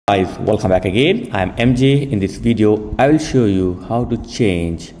Guys, welcome back again. I am MJ. In this video I will show you how to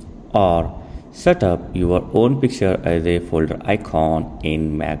change or set up your own picture as a folder icon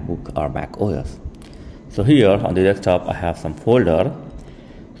in MacBook or MacOS. So here on the desktop I have some folder.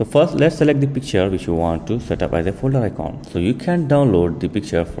 So first let's select the picture which you want to set up as a folder icon. So you can download the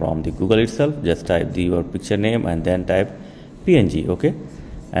picture from the Google itself. Just type your picture name and then type PNG, okay,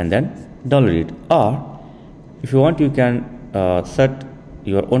 and then download it. Or if you want, you can set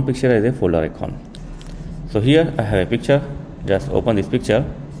your own picture as a folder icon. So here I have a picture. Just open this picture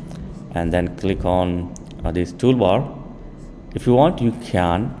and then click on this toolbar. If you want, you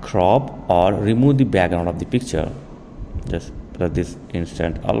can crop or remove the background of the picture. Just press this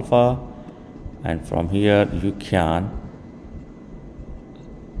instant alpha, and from here you can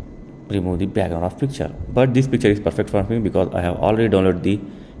remove the background of picture. But this picture is perfect for me because I have already downloaded the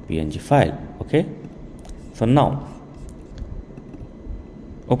PNG file. Okay, so now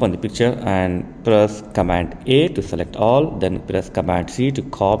open the picture and press Command A to select all, then press Command C to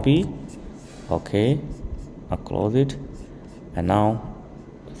copy. Okay, now close it, and now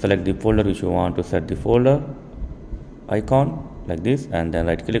select the folder which you want to set the folder icon like this, and then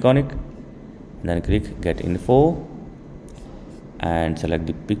right click on it and then click Get Info and select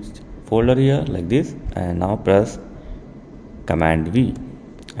the folder here like this, and now press Command V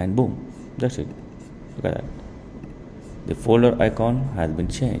and boom, that's it. Look at that, the folder icon has been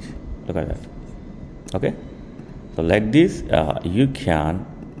changed. Look at that. Okay, so like this you can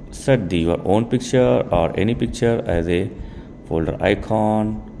set your own picture or any picture as a folder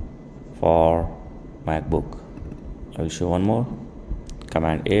icon for MacBook. I will show one more.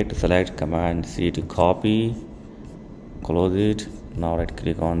 Command A to select, Command C to copy, close it. Now right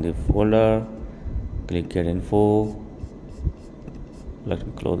click on the folder, click Get Info, let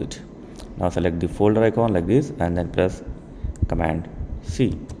me close it. Now select the folder icon like this and then press Command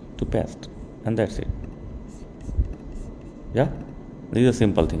C to paste, and that's it. Yeah, this is a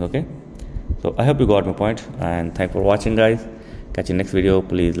simple thing. Okay, so I hope you got my point, and thanks for watching, guys. Catch you next video.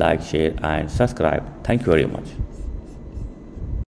 Please like, share and subscribe. Thank you very much.